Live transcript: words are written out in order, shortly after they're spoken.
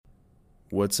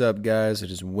What's up, guys? It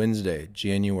is Wednesday,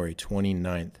 January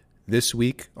 29th. This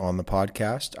week on the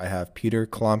podcast, I have Peter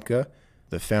Klomka,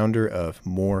 the founder of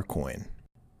MoreCoin.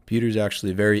 Peter's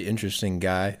actually a very interesting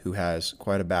guy who has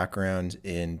quite a background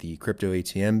in the crypto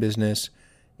ATM business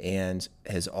and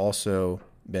has also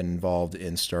been involved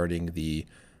in starting the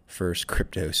first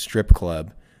crypto strip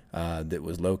club that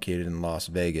was located in Las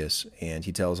Vegas. And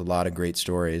he tells a lot of great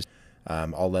stories.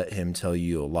 I'll let him tell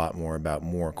you a lot more about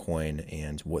MoreCoin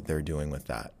and what they're doing with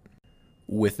that.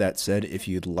 With that said, if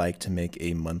you'd like to make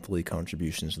a monthly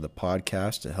contribution to the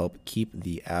podcast to help keep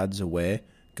the ads away,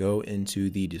 go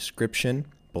into the description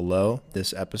below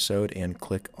this episode and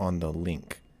click on the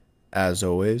link. As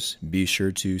always, be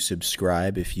sure to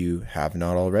subscribe if you have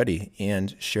not already,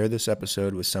 and share this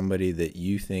episode with somebody that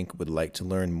you think would like to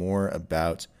learn more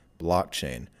about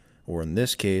blockchain, or in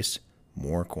this case,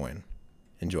 MoreCoin.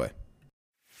 Enjoy.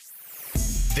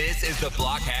 This is the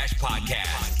Blockhash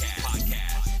Podcast.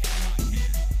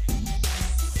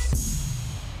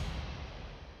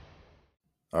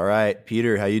 All right,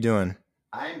 Peter, how you doing?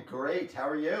 I'm great. How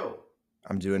are you?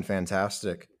 I'm doing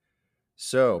fantastic.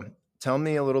 So tell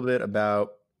me a little bit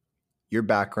about your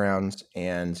background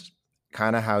and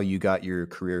kind of how you got your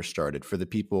career started for the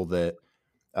people that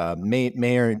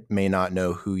may or may not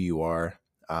know who you are,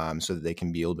 so that they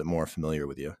can be a little bit more familiar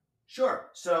with you. Sure.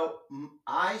 So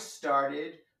I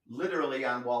started literally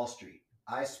on Wall Street.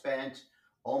 I spent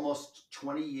almost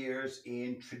 20 years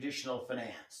in traditional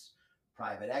finance,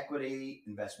 private equity,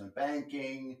 investment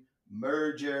banking,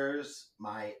 mergers.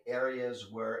 My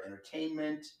areas were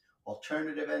entertainment,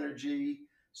 alternative energy,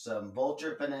 some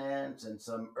vulture finance, and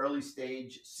some early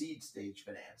stage, seed stage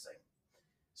financing.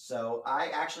 So I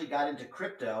actually got into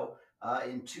crypto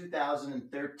in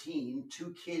 2013.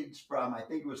 Two kids from, I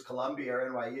think it was Columbia or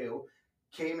NYU,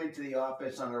 came into the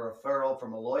office on a referral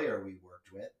from a lawyer we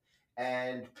worked with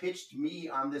and pitched me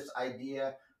on this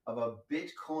idea of a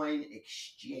Bitcoin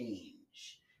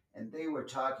exchange. And they were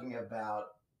talking about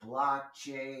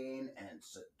blockchain and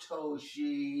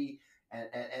Satoshi. And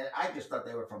I just thought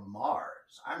they were from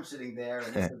Mars. I'm sitting there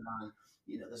and this is on,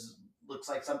 looks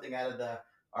like something out of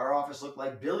our office looked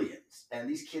like Billions. And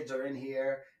these kids are in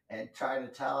here and trying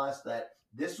to tell us that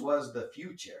this was the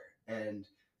future. And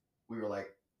we were like,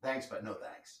 thanks, but no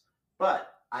thanks. But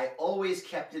I always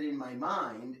kept it in my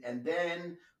mind. And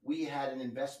then we had an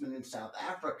investment in South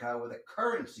Africa with a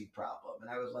currency problem. And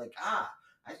I was like, I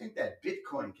think that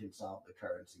Bitcoin can solve the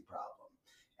currency problem.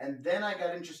 And then I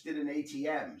got interested in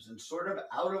ATMs, and sort of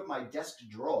out of my desk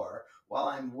drawer, while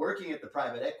I'm working at the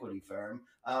private equity firm,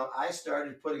 I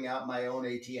started putting out my own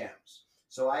ATMs.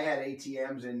 So I had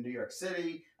ATMs in New York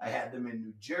City, I had them in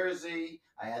New Jersey,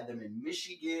 I had them in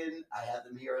Michigan, I had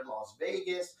them here in Las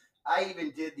Vegas. I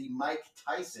even did the Mike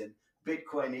Tyson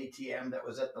Bitcoin ATM that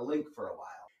was at the Link for a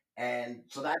while. And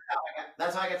so that's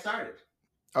how I got started.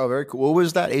 Oh, very cool. What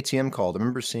was that ATM called? I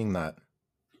remember seeing that.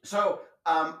 So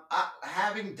I've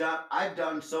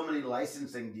done so many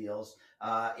licensing deals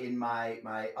in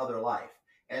my other life.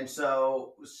 And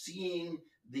so seeing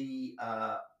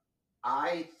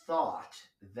I thought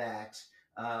that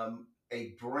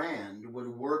a brand would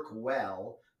work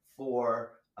well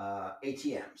for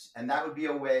ATMs. And that would be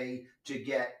a way to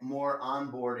get more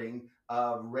onboarding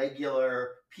of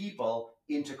regular people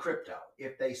into crypto.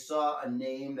 If they saw a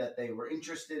name that they were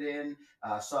interested in,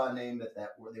 saw a name that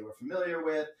they were familiar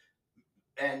with,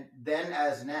 and then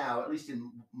as now, at least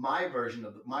in my version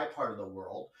of my part of the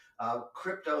world,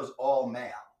 crypto's all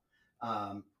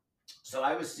male. So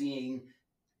I was seeing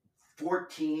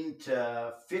 14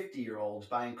 to 50-year-olds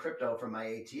buying crypto from my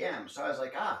ATM. So I was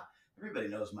like, everybody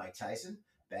knows Mike Tyson,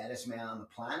 baddest man on the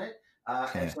planet.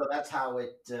 And so that's how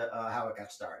it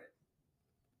got started.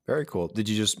 Very cool. Did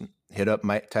you just hit up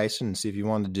Mike Tyson and see if you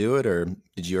wanted to do it, or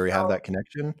did you already have that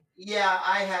connection? Yeah,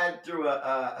 I had through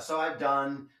so I've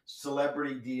done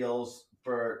celebrity deals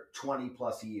for 20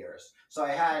 plus years. So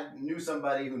I knew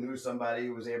somebody who knew somebody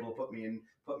who was able to put me in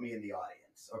the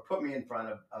audience or put me in front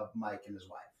of Mike and his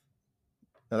wife.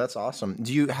 No, that's awesome.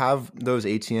 Do you have those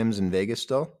ATMs in Vegas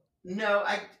still? No,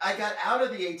 I got out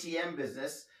of the ATM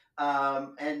business,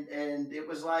 and it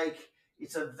was like,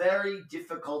 it's a very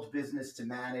difficult business to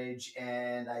manage,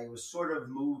 and I was sort of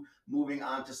moving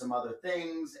on to some other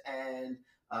things, and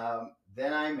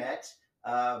then I met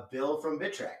Bill from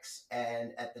Bittrex,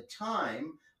 and at the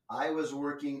time I was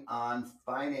working on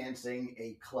financing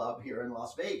a club here in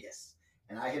Las Vegas,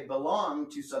 and I had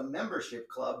belonged to some membership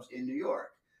clubs in New York.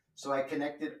 So I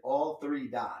connected all three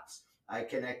dots. I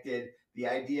connected the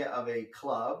idea of a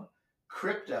club,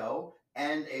 crypto,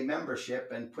 and a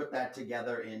membership, and put that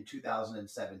together in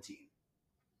 2017.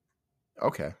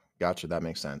 Okay, gotcha. That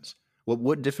makes sense.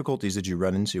 What difficulties did you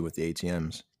run into with the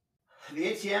ATMs?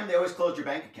 The ATM, they always closed your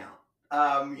bank account.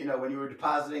 When you were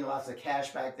depositing lots of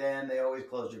cash back then, they always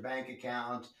closed your bank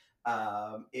account.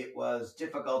 It was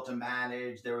difficult to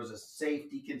manage. There was a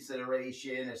safety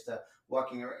consideration as to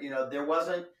walking around.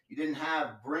 You didn't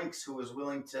have Brinks who was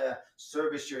willing to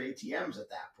service your ATMs at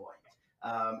that point.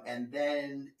 And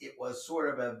then it was sort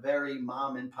of a very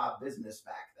mom and pop business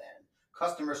back then.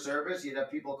 Customer service, you'd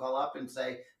have people call up and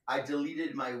say, I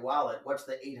deleted my wallet. What's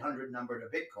the 800 number to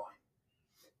Bitcoin?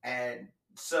 And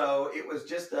so it was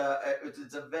just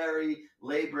it's a very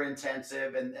labor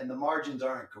intensive, and the margins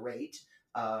aren't great.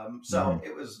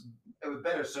 It was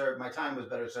better served. My time was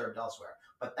better served elsewhere.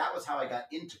 But that was how I got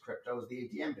into crypto, was the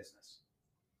ATM business.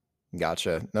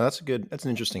 Gotcha. No, that's an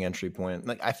interesting entry point.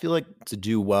 Like, I feel like to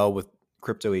do well with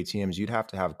crypto ATMs, you'd have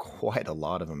to have quite a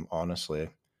lot of them, honestly.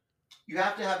 You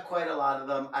have to have quite a lot of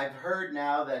them. I've heard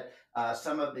now that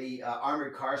some of the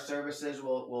armored car services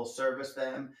will service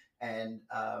them, and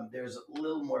there's a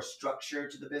little more structure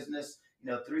to the business.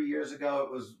 3 years ago,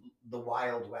 it was the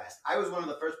Wild West. I was one of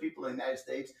the first people in the United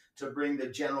States to bring the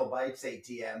General Bytes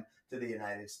ATM to the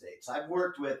United States. I've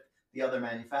worked with the other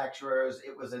manufacturers.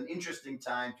 It was an interesting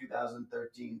time,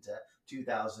 2013 to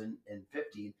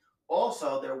 2015.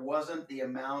 Also, there wasn't the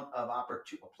amount of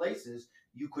places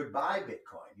you could buy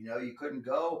Bitcoin. You couldn't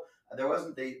go. There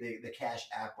wasn't the Cash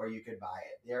App where you could buy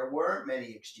it. There weren't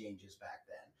many exchanges back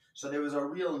then. So there was a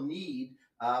real need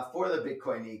for the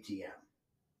Bitcoin ATM.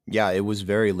 Yeah, it was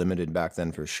very limited back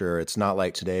then for sure. It's not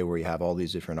like today where you have all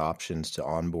these different options to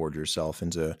onboard yourself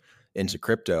into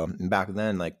crypto. And back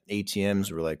then, like, ATMs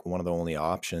were like one of the only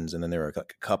options. And then there were a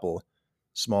couple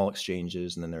small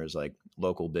exchanges, and then there's like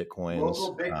local Bitcoins.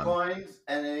 Local Bitcoins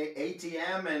and an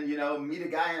ATM, and meet a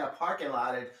guy in a parking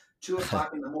lot at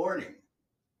 2:00 in the morning.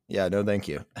 Yeah, no, thank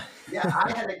you. Yeah,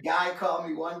 I had a guy call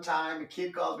me one time. A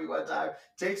kid calls me one time,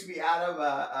 takes me out of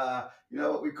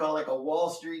what we call like a Wall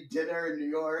Street dinner in New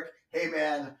York. Hey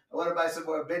man, I want to buy some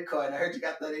more Bitcoin. I heard you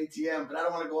got that ATM, but I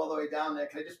don't want to go all the way down there.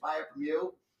 Can I just buy it from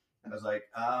you? And I was like,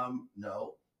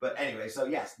 no. But anyway, so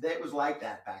yes, it was like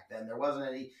that back then. There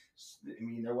wasn't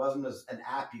there wasn't an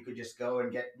app you could just go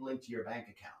and get linked to your bank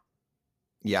account.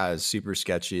 Yeah, it's super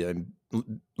sketchy. And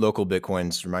local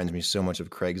Bitcoins reminds me so much of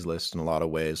Craigslist in a lot of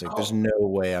ways. Like, there's no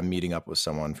way I'm meeting up with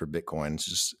someone for Bitcoin.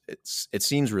 It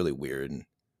seems really weird and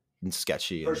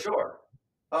sketchy. For sure.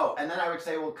 Oh, and then I would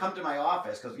say, well, come to my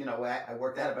office, because I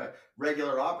worked out of a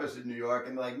regular office in New York,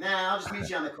 and they're like, nah, I'll just meet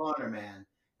you on the corner, man.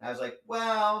 And I was like,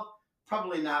 well,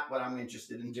 probably not what I'm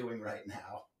interested in doing right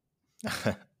now.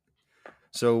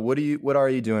 So what are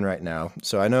you doing right now?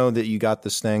 So I know that you got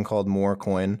this thing called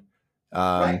Morecoin.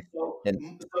 Right. So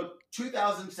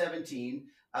 2017,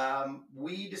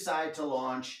 we decided to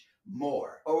launch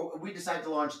we decided to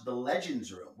launch the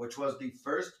Legends Room, which was the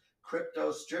first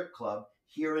crypto strip club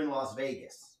here in Las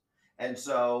Vegas. And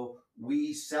so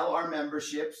we sell our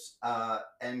memberships,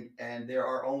 and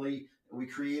we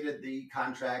created the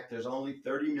contract. There's only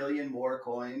 30 million more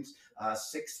coins.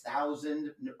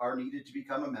 6,000 are needed to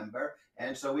become a member.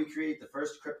 And so we create the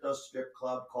first crypto strip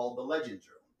club called the Legends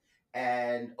Room,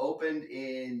 and opened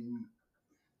in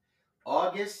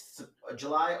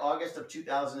July, August of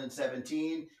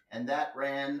 2017. And that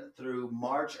ran through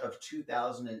March of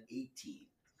 2018.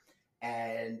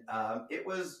 And it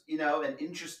was, an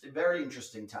very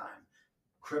interesting time.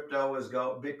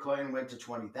 Bitcoin went to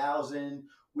 20,000.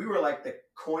 We were like the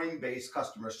Coinbase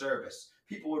customer service.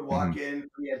 People would walk in.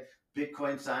 We had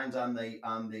Bitcoin signs on the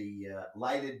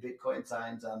lighted Bitcoin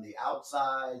signs on the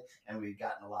outside, and we'd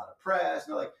gotten a lot of press.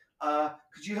 And they're like,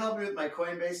 could you help me with my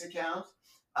Coinbase account?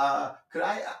 Could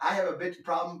I have a bit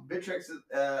problem? Bittrex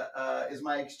is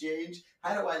my exchange.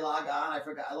 How do I log on? I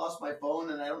forgot. I lost my phone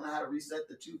and I don't know how to reset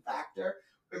the 2-factor.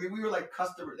 I mean, we were like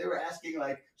they were asking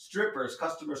like strippers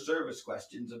customer service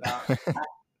questions about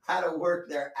how to work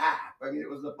their app. I mean, it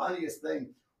was the funniest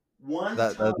thing.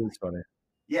 That is funny.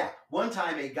 Yeah. One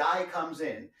time a guy comes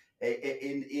in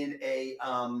a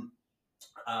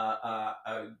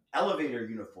elevator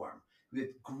uniform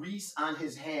with grease on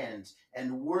his hands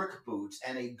and work boots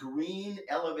and a green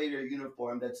elevator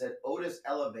uniform that said Otis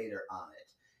Elevator on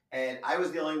it. And I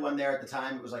was the only one there at the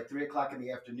time. It was like 3:00 in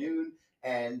the afternoon.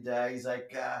 And he's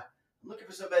like, I'm looking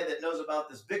for somebody that knows about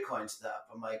this Bitcoin stuff.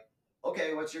 I'm like,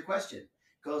 okay, what's your question?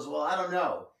 He goes, well, I don't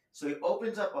know. So he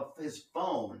opens up his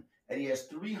phone, and he has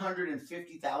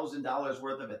 $350,000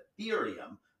 worth of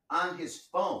Ethereum on his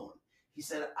phone. He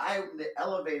said, I'm the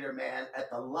elevator man at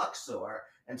the Luxor,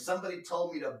 and somebody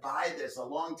told me to buy this a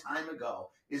long time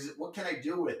ago. What can I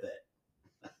do with it?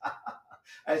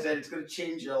 I said it's going to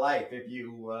change your life if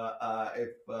you want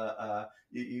to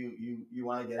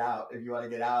get out. If you want to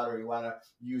get out, or you want to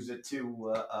use it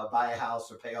to buy a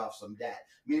house or pay off some debt.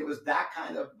 I mean, it was that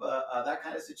kind of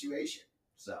situation.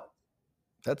 So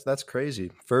That's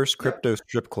crazy. First yeah. crypto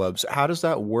strip clubs. How does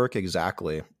that work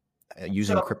exactly?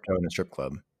 Using So crypto in a strip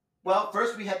club. well,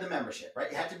 first we had the membership,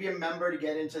 right? You had to be a member to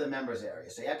get into the members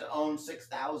area. So you had to own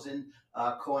 6,000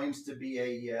 coins to be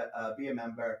a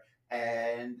member,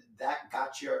 and that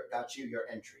got you your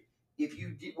entry. If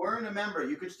you weren't a member,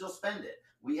 you could still spend it.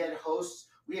 We had hosts.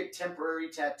 We had temporary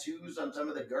tattoos on some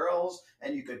of the girls,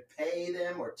 and you could pay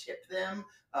them or tip them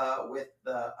with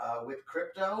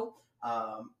crypto.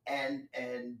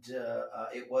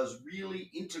 It was really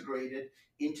integrated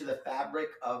into the fabric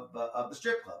of the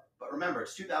strip club. But remember,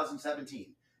 it's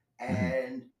 2017,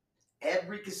 and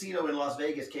every casino in Las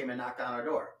Vegas came and knocked on our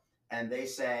door, and they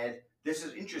said, "This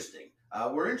is interesting.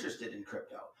 We're interested in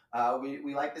crypto.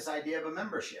 We like this idea of a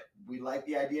membership. We like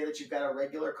the idea that you've got a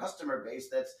regular customer base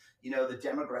that's the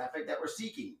demographic that we're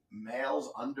seeking: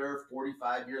 males under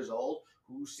 45 years old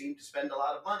who seem to spend a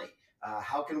lot of money.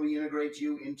 How can we integrate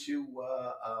you into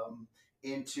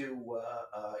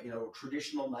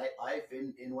traditional nightlife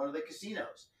in one of the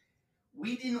casinos?"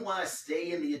 We didn't want to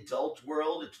stay in the adult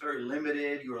world. It's very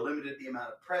limited. You were limited the amount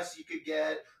of press you could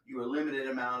get. You were limited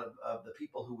amount of the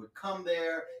people who would come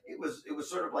there. It was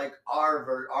sort of like our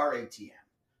ATM.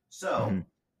 So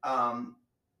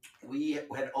we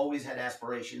had always had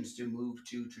aspirations to move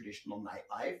to traditional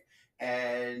nightlife,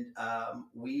 and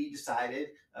we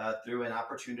decided through an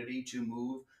opportunity to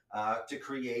move to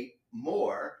create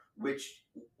more, which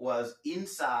was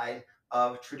inside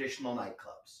of traditional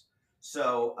nightclubs.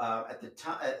 So at the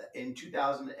time in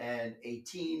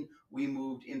 2018, we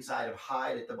moved inside of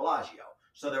Hyde at the Bellagio.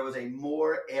 So there was a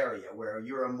more area where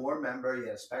you're a more member. You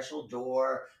had a special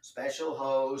door, special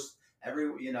host.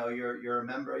 You're a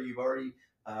member. You've already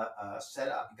set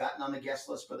up, gotten on the guest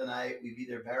list for the night. We've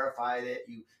either verified it,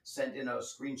 you sent in a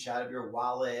screenshot of your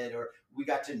wallet, or we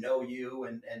got to know you,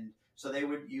 and so they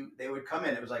would come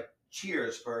in. It was like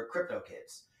Cheers for crypto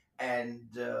kids, and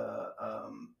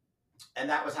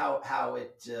that was how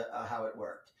it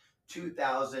worked.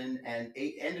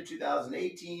 2008, end of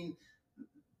 2018,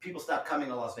 people stopped coming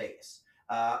to Las Vegas.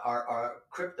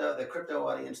 The crypto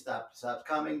audience stopped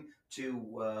coming to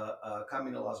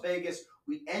Las Vegas.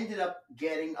 We ended up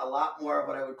getting a lot more of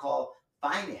what I would call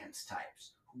finance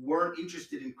types who weren't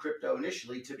interested in crypto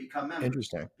initially to become members.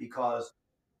 Interesting. Because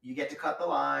you get to cut the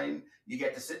line, you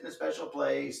get to sit in a special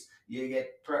place, you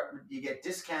get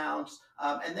discounts,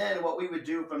 and then what we would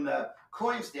do from the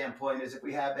coin standpoint is if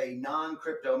we have a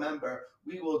non-crypto member,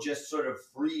 we will just sort of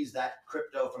freeze that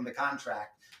crypto from the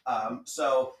contract.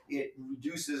 So it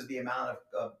reduces the amount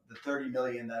of the 30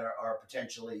 million that are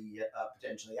potentially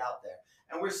out there.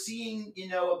 And we're seeing,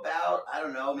 about, I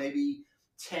don't know, maybe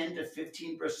 10 to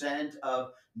 15%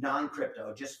 of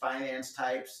non-crypto, just finance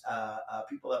types,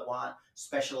 people that want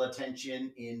special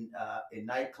attention in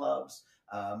nightclubs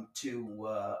to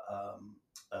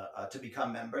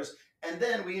become members. And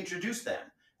then we introduce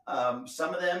them.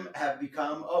 Some of them have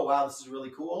become, oh, wow, this is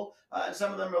really cool. And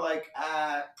some of them are like,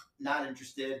 not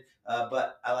interested,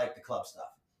 but I like the club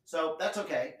stuff. So that's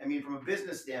okay. I mean, from a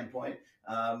business standpoint,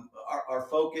 our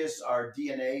focus, our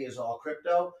DNA is all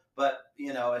crypto. But,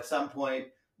 at some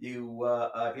point, if you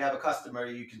have a customer,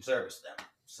 you can service them.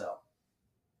 So,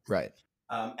 right.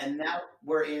 And now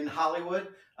we're in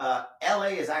Hollywood.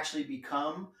 LA has actually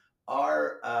become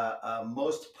our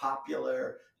most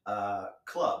popular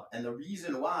club. And the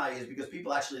reason why is because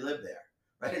people actually live there,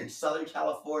 right? In Southern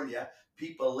California,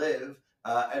 people live,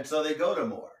 and so they go to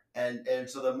more. And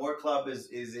so the More Club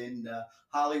is in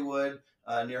Hollywood,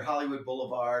 near Hollywood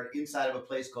Boulevard, inside of a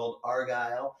place called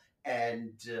Argyle.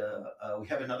 And we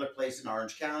have another place in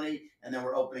Orange County, and then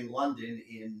we're opening London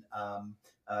in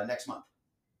next month.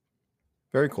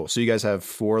 Very cool. So you guys have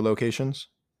 4 locations?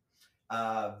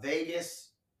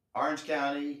 Vegas, Orange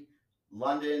County,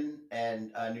 London,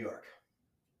 and New York.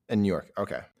 And New York.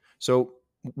 Okay. So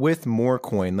with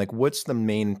Morecoin, like what's the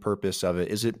main purpose of it?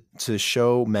 Is it to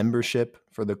show membership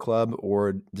for the club,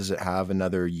 or does it have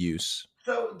another use?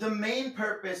 So the main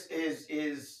purpose is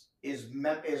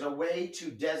a way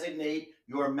to designate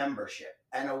your membership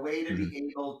and a way to be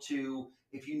able to,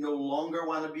 if you no longer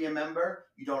want to be a member,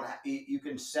 you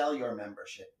can sell your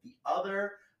membership. The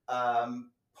other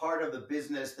part of the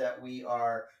business that we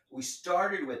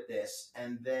started with this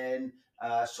and then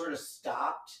sort of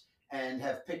stopped and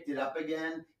have picked it up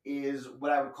again is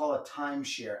what I would call a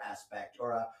timeshare aspect,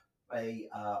 or a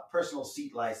personal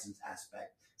seat license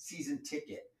aspect, season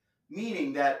ticket,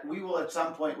 meaning that we will at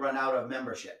some point run out of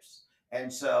memberships.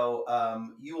 And so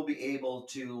you will be able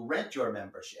to rent your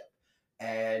membership,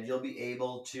 and you'll be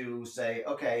able to say,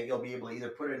 okay, you'll be able to either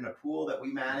put it in a pool that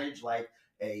we manage, like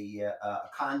a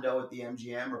condo at the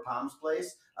MGM or Palms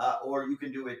Place, or you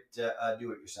can do it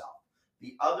yourself.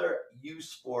 The other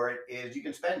use for it is you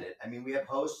can spend it. I mean, we have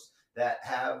hosts that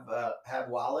have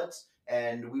wallets,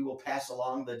 and we will pass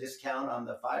along the discount on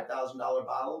the $5,000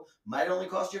 bottle. Might only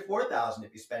cost you $4,000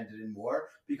 if you spend it in more,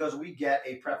 because we get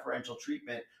a preferential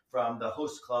treatment from the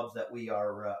host clubs that we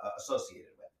are associated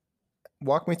with.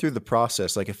 Walk me through the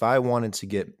process. Like if I wanted to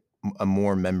get a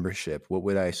more membership, what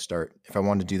would I start? If I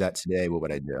wanted to do that today, what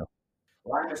would I do?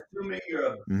 Well, I'm assuming you're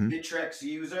a Hmm. Bittrex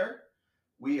user.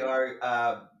 We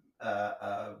are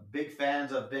big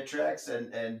fans of Bittrex,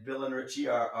 and Bill and Richie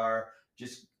are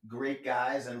just great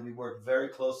guys, and we work very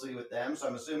closely with them. So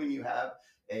I'm assuming you have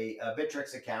a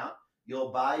Bittrex account.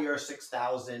 You'll buy your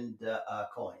 6,000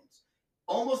 coins.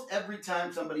 Almost every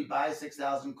time somebody buys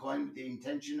 6,000 coins with the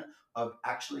intention of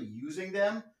actually using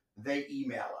them, they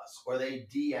email us or they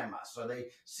DM us or they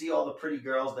see all the pretty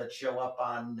girls that show up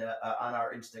on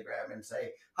our Instagram and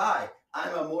say, "Hi,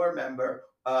 I'm a More member.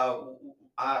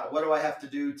 What do I have to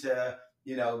do to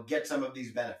get some of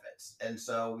these benefits?" And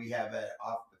so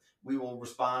we will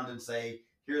respond and say,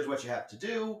 "Here's what you have to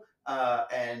do,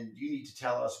 and you need to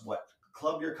tell us what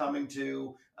club you're coming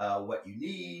to, what you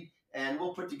need, and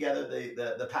we'll put together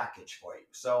the package for you."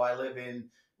 So I live in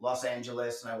Los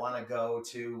Angeles, and I want to go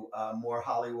to More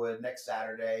Hollywood next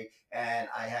Saturday, and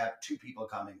I have 2 people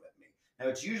coming with me. Now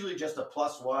it's usually just a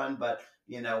 +1, but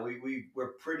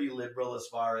we're pretty liberal as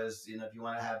far as if you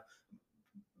want to have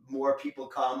more people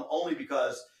come, only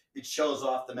because it shows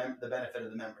off the benefit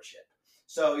of the membership.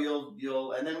 So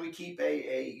and then we keep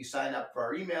you sign up for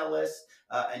our email list,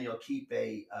 and we'll keep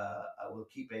a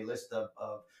list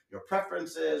of your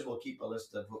preferences. We'll keep a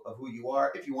list of who you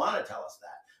are if you want to tell us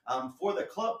that. For the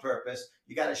club purpose,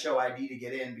 you got to show ID to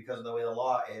get in, because of the way the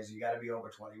law is. You got to be over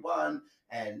 21,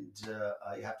 and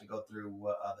you have to go through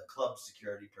the club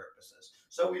security purposes.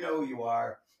 So we know who you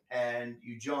are, and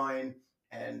you join,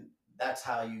 and that's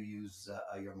how you use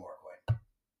your Morecoin.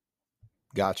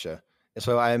 Gotcha.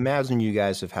 So I imagine you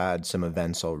guys have had some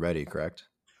events already, correct?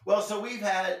 Well, so we've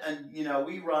had, and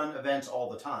we run events all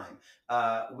the time.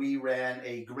 We ran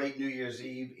a great New Year's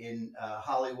Eve in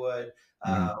Hollywood.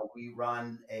 We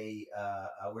run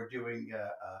we're doing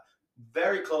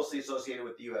very closely associated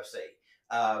with the UFC.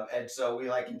 And so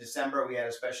in December, we had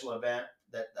a special event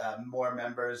that more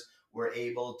members were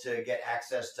able to get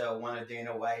access to one of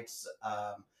Dana White's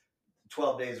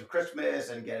 12 Days of Christmas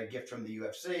and get a gift from the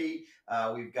UFC.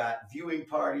 We've got viewing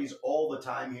parties all the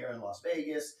time here in Las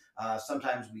Vegas.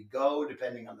 Sometimes we go,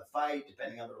 depending on the fight,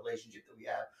 depending on the relationship that we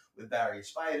have with various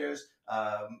fighters.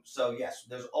 So yes,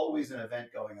 there's always an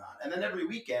event going on. And then every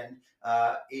weekend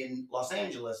in Los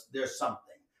Angeles, there's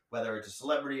something, whether it's a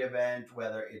celebrity event,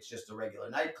 whether it's just a regular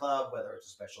nightclub, whether it's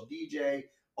a special DJ,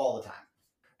 all the time.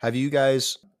 Have you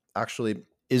guys actually,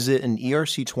 is it an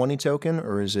ERC20 token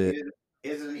or is it?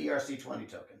 It is an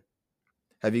ERC20 token.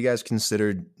 Have you guys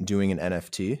considered doing an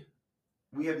NFT?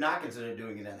 We have not considered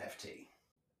doing an NFT.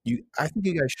 I think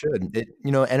you guys should.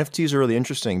 NFTs are really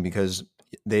interesting because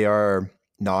they are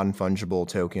non-fungible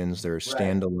tokens. They're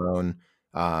standalone,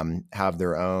 have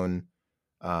their own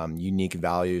unique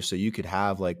value. So you could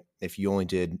have, like, if you only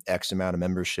did X amount of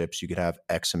memberships, you could have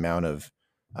X amount of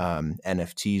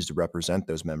NFTs to represent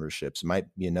those memberships. It might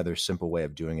be another simple way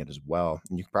of doing it as well.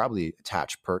 And you could probably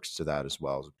attach perks to that as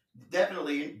well.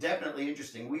 Definitely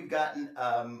interesting. We've gotten,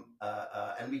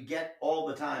 and we get all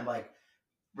the time, like,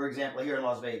 for example, here in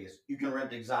Las Vegas, you can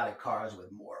rent exotic cars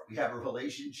with More. We have a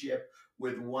relationship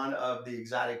with one of the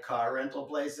exotic car rental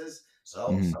places. So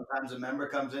sometimes a member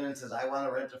comes in and says, "I want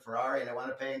to rent a Ferrari and I want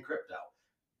to pay in crypto."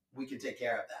 We can take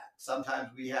care of that. Sometimes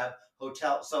we have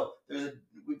hotels. So we're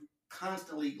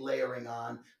constantly layering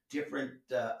on different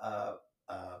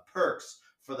perks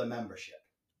for the membership.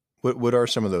 What are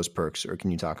some of those perks, or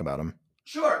can you talk about them?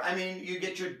 Sure. I mean, you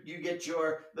get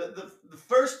the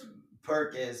first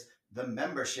perk is the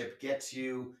membership gets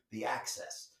you the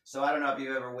access. So I don't know if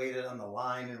you've ever waited on the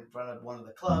line in front of one of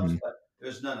the clubs, but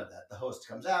there's none of that. The host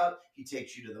comes out, he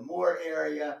takes you to the More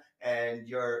area, and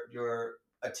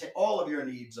all of your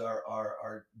needs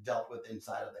are dealt with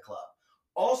inside of the club.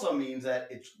 Also means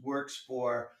that it works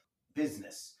for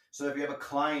business. So if you have a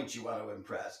client you want to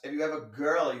impress, if you have a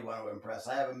girl you want to impress,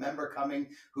 I have a member coming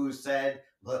who said,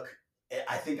 "Look,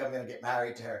 I think I'm going to get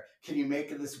married to her. Can you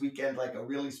make it this weekend like a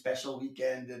really special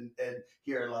weekend and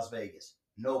here in Las Vegas?"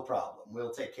 No problem.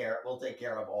 We'll take care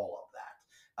of all of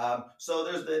that. So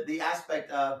there's the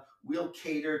aspect of we'll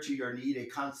cater to your need, a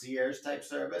concierge type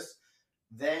service.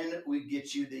 Then we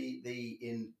get you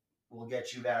we'll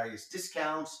get you various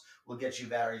discounts. We'll get you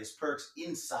various perks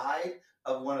inside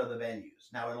of one of the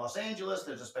venues. Now in Los Angeles,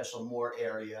 there's a special More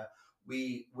area.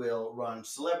 We will run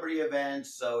celebrity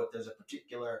events. So if there's a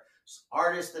particular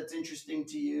artist that's interesting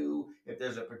to you, if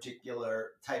there's a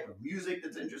particular type of music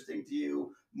that's interesting to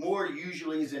you, More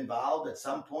usually is involved at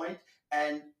some point,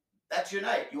 and that's your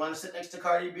night. You want to sit next to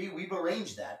Cardi B? We've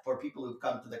arranged that for people who've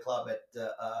come to the club at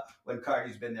when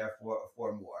Cardi's been there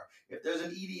for More. If there's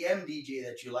an EDM DJ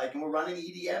that you like, and we're running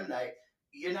EDM night,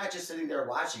 you're not just sitting there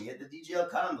watching it. The DJ will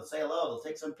come, they'll say hello, they'll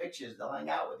take some pictures, they'll hang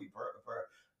out with you for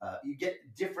you get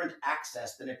different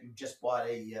access than if you just bought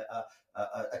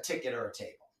a ticket or a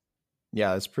table.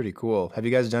 Yeah, that's pretty cool. Have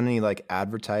you guys done any like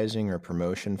advertising or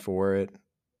promotion for it?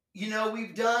 You know,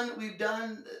 we've gotten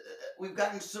we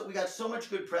got so much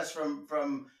good press from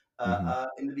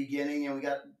in the beginning, and we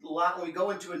got a lot when we go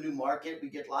into a new market. We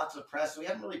get lots of press. We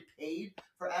haven't really paid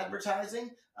for advertising.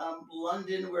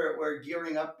 London, we're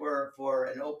gearing up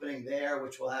for an opening there,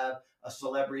 which will have a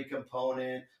celebrity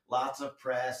component, lots of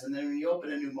press, and then when you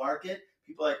open a new market,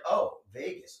 people are like, oh,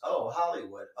 Vegas, oh,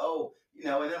 Hollywood, oh, you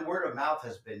know, and then word of mouth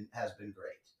has been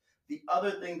great. The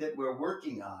other thing that we're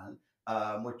working on,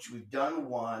 which we've done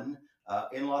one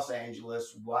in Los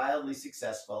Angeles, wildly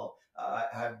successful,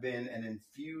 have been an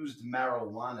infused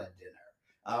marijuana dinner.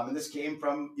 And this came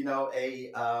from, you know,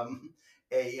 a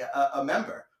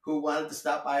member who wanted to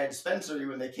stop by a dispensary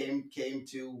when they came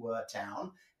to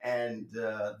town. And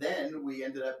then we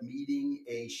ended up meeting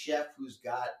a chef who's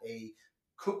got a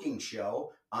cooking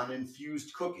show on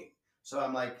infused cooking. So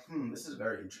I'm like, this is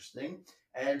very interesting.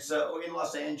 And so in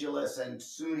Los Angeles and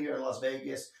soon here in Las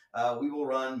Vegas, we will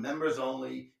run members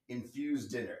only infused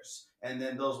dinners. And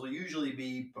then those will usually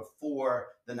be before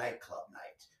the nightclub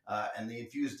night. And the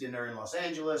infused dinner in Los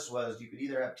Angeles was you could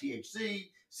either have THC,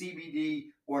 CBD,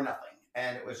 or nothing.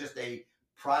 And it was just a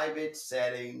private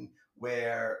setting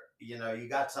where, you know, you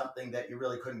got something that you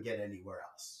really couldn't get anywhere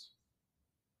else.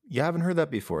 Yeah, I haven't heard that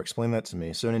before. Explain that to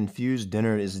me. So an infused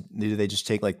dinner do they just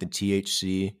take like the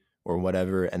THC or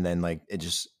whatever, and then like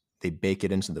they bake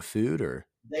it into the food, or?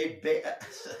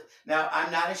 Now,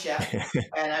 I'm not a chef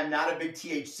and I'm not a big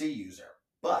THC user,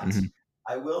 but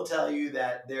I will tell you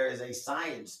that there is a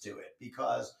science to it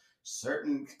because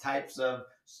certain types of,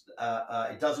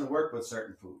 it doesn't work with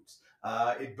certain foods.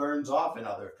 It burns off in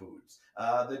other foods.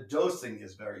 The dosing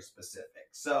is very specific.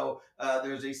 So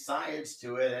there's a science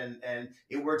to it, and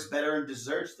it works better in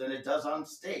desserts than it does on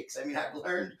steaks. I mean, I've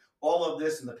learned all of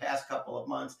this in the past couple of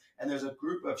months, and there's a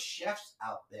group of chefs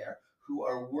out there who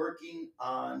are working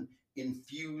on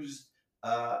infused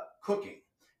cooking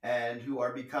and who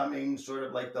are becoming sort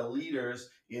of like the leaders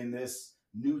in this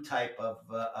new type of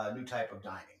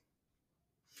dining.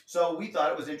 So we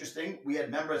thought it was interesting. We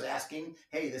had members asking,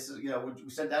 hey, this is, you know, we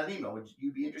sent out an email. Would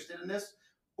you be interested in this?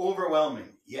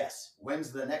 Overwhelming. Yes.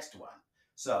 When's the next one?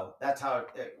 So that's how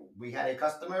we had a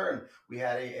customer and we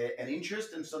had an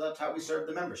interest. And so that's how we served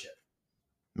the membership.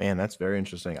 Man, that's very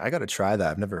interesting. I got to try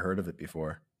that. I've never heard of it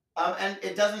before. And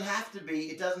it doesn't have to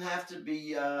be,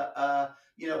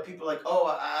 you know, people are like,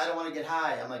 oh, I don't want to get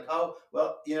high. I'm like, oh,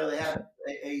 well, you know, they have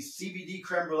a CBD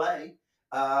creme brulee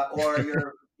or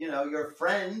your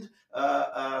friend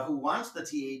who wants the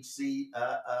THC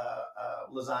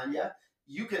lasagna,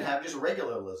 you can have just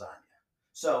regular lasagna.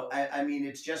 So, I mean,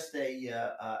 it's just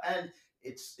and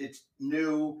it's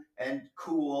new and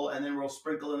cool, and then we'll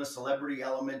sprinkle in a celebrity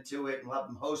element to it and we'll have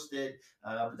them hosted.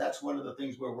 But that's one of the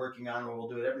things we're working on, where we'll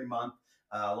do it every month,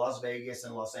 Las Vegas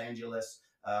and Los Angeles,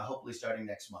 hopefully starting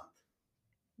next month.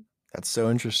 That's so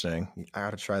interesting. I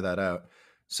got to try that out.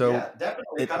 So yeah,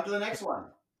 definitely come to the next one.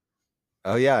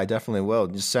 Oh yeah, I definitely will.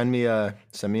 Just send me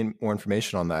more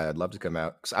information on that. I'd love to come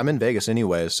out, 'cause I'm in Vegas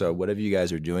anyway. So whatever you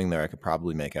guys are doing there, I could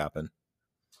probably make happen.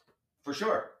 For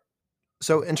sure.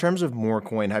 So in terms of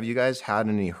MoreCoin, have you guys had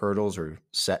any hurdles or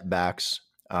setbacks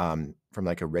from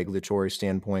like a regulatory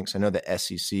standpoint? 'Cause I know the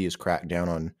SEC has cracked down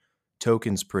on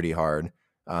tokens pretty hard,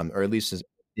 or at least has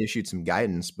issued some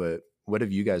guidance. But what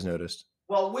have you guys noticed?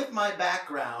 Well, with my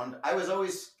background, I was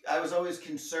always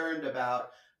concerned about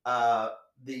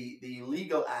the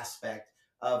legal aspect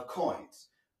of coins.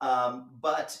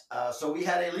 But so we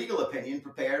had a legal opinion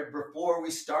prepared before we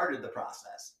started the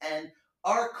process. And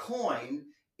our coin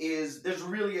there's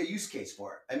really a use case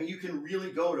for it. I mean, you can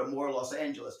really go to More Los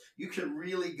Angeles. You can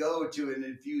really go to an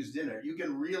infused dinner. You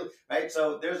can really, right?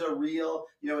 So there's a real,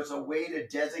 it's a way to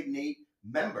designate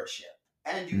membership,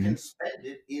 and you can spend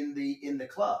it in the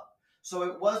club. So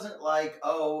it wasn't like,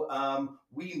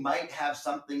 we might have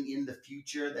something in the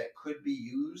future that could be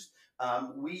used.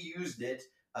 We used it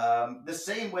The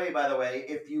same way, by the way,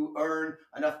 if you earn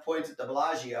enough points at the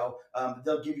Bellagio,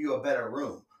 they'll give you a better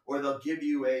room, or they'll give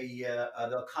you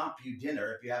they'll comp you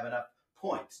dinner if you have enough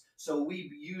points. So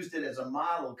we've used it as a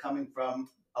model coming from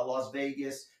a Las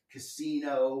Vegas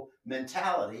casino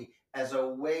mentality as a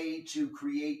way to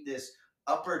create this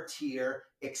upper tier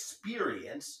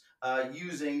experience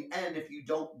using. And if you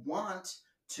don't want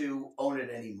to own it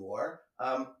anymore,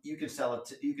 you can sell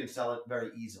it. You can sell it very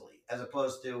easily, as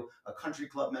opposed to a country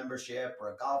club membership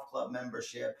or a golf club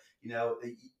membership.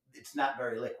 It's not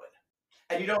very liquid,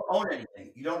 and you don't own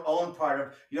anything. You don't own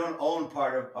part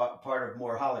of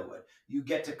More Hollywood. You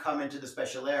get to come into the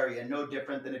special area, no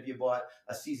different than if you bought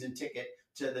a season ticket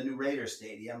to the new Raiders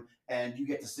stadium, and you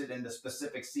get to sit in a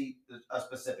specific seat.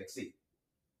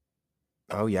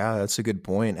 Oh yeah, that's a good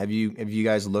point. Have you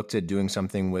guys looked at doing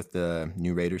something with the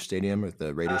new Raiders stadium or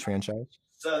the Raiders franchise?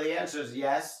 So the answer is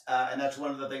yes, and that's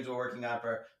one of the things we're working on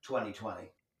for 2020.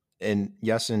 And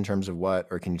yes, in terms of what,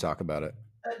 or can you talk about it?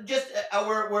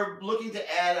 We're looking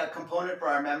to add a component for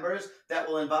our members that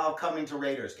will involve coming to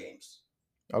Raiders games.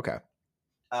 Okay.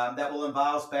 That will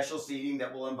involve special seating,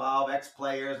 that will involve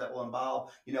ex-players, that will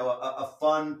involve a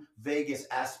fun Vegas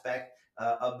aspect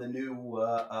of the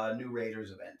new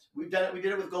Raiders event. We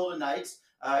did it with Golden Knights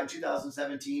in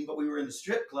 2017, but we were in the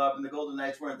strip club, and the Golden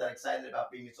Knights weren't that excited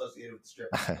about being associated with the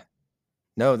strip club.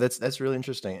 No, that's really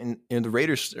interesting. And the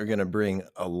Raiders are going to bring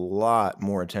a lot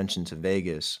more attention to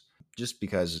Vegas, just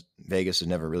because Vegas has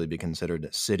never really been considered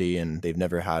a city, and they've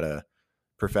never had a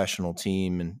professional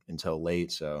team until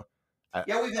late. So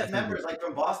we've had members like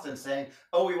from Boston saying,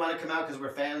 "Oh, we want to come out because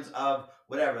we're fans of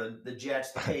whatever, the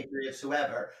Jets, the Patriots,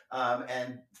 whoever."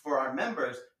 And for our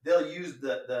members, they'll use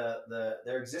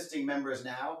their existing members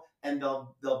now, and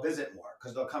they'll visit more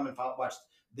because they'll come and watch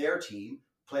their team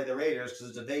play the Raiders because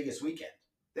it's a Vegas weekend.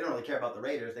 They don't really care about the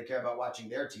Raiders; they care about watching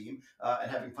their team and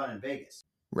having fun in Vegas.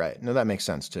 Right. No, that makes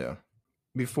sense too.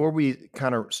 Before we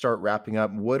kind of start wrapping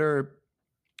up, what are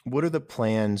the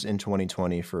plans in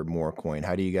 2020 for Morecoin?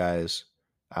 How do you guys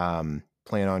plan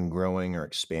on growing or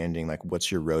expanding? Like, what's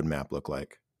your roadmap look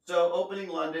like? So opening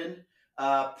London,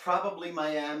 probably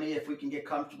Miami if we can get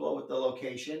comfortable with the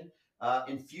location.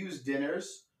 Infused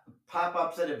dinners,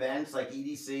 pop-ups at events like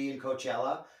EDC and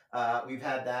Coachella. We've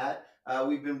had that.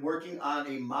 We've been working on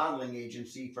a modeling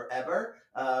agency forever,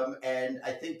 and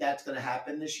I think that's going to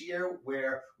happen this year,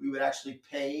 where we would actually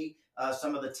pay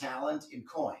some of the talent in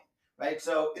coin, right?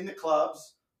 So in the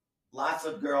clubs, lots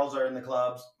of girls are in the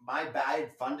clubs. I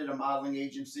funded a modeling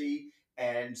agency,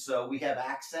 and so we have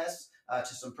access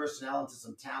to some personnel and to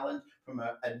some talent from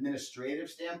an administrative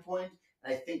standpoint.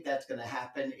 And I think that's going to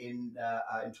happen in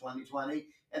 2020,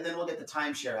 and then we'll get the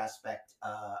timeshare aspect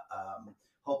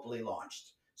hopefully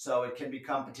launched, so it can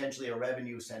become potentially a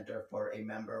revenue center for a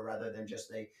member rather than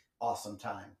just a awesome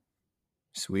time.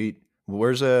 Sweet.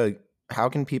 How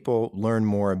can people learn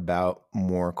more about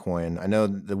Morecoin? I know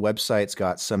the website's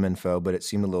got some info, but it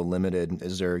seemed a little limited.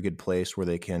 Is there a good place where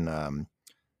they can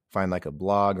find like a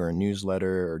blog or a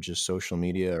newsletter or just social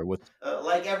media or what?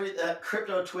 Like every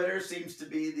crypto Twitter seems to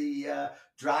be the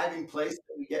driving place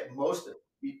that we get most of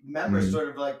members sort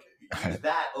of like use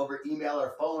that over email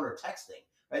or phone or texting.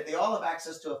 Right? They all have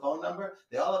access to a phone number.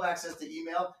 They all have access to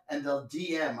email, and they'll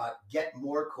DM Get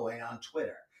Morecoin on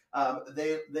Twitter.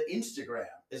 The Instagram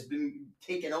has been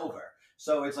taken over,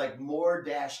 so it's like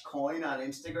more-coin on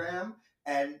Instagram,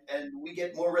 and we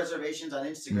get more reservations on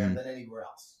Instagram than anywhere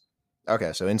else.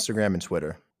 Okay, so Instagram and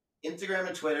Twitter. Instagram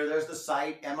and Twitter. There's the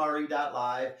site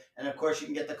mre.live, and of course you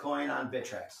can get the coin on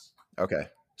Bittrex. Okay,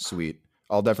 sweet.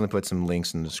 I'll definitely put some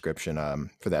links in the description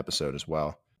for the episode as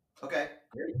well. Okay,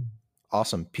 great.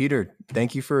 Awesome. Peter,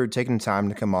 thank you for taking the time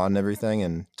to come on and everything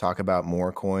and talk about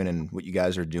Morecoin and what you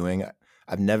guys are doing.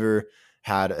 I've never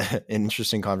had an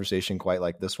interesting conversation quite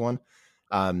like this one.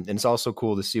 And it's also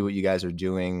cool to see what you guys are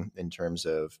doing in terms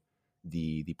of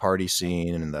the party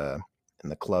scene and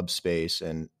the club space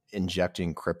and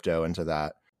injecting crypto into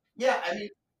that. Yeah, I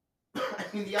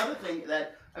mean, the other thing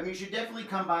that, you should definitely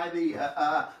come by the,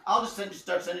 I'll just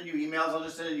start sending you emails. I'll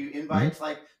just send you invites.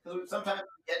 Because sometimes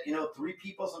we get, 3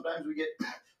 people. Sometimes we get,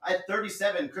 I had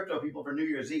 37 crypto people for New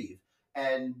Year's Eve.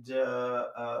 And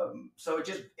so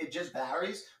it just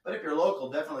varies. But if you're local,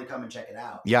 definitely come and check it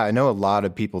out. Yeah, I know a lot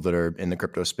of people that are in the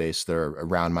crypto space that are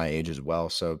around my age as well.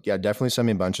 So yeah, definitely send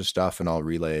me a bunch of stuff and I'll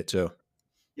relay it too.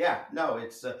 Yeah, no,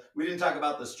 it's we didn't talk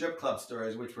about the strip club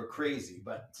stories, which were crazy,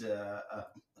 but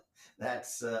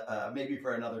that's maybe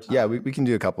for another time. Yeah, we can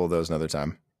do a couple of those another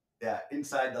time. Yeah,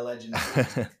 inside the legend.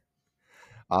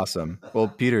 Awesome. Well,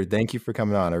 Peter, thank you for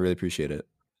coming on. I really appreciate it.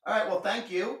 All right. Well, thank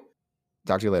you.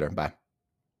 Talk to you later. Bye.